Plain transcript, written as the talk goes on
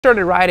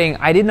Started riding,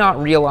 I did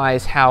not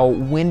realize how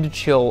wind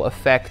chill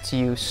affects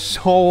you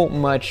so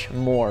much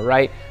more,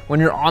 right? When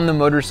you're on the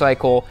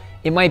motorcycle,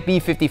 it might be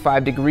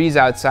 55 degrees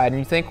outside and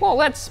you think, well,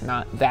 that's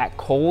not that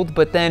cold.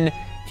 But then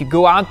if you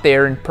go out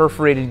there in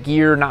perforated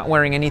gear, not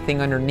wearing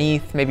anything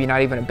underneath, maybe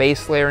not even a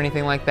base layer or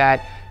anything like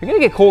that, you're gonna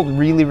get cold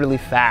really, really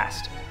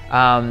fast.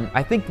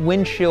 I think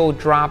wind chill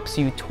drops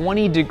you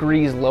 20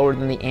 degrees lower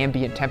than the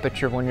ambient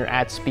temperature when you're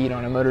at speed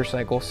on a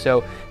motorcycle.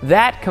 So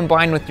that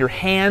combined with your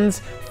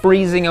hands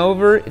freezing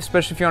over,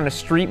 especially if you're on a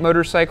street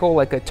motorcycle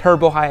like a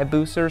Turbo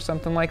Hayabusa or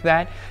something like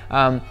that,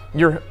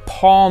 your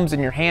palms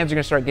and your hands are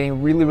gonna start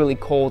getting really, really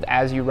cold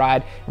as you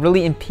ride. It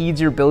really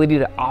impedes your ability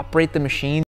to operate the machine.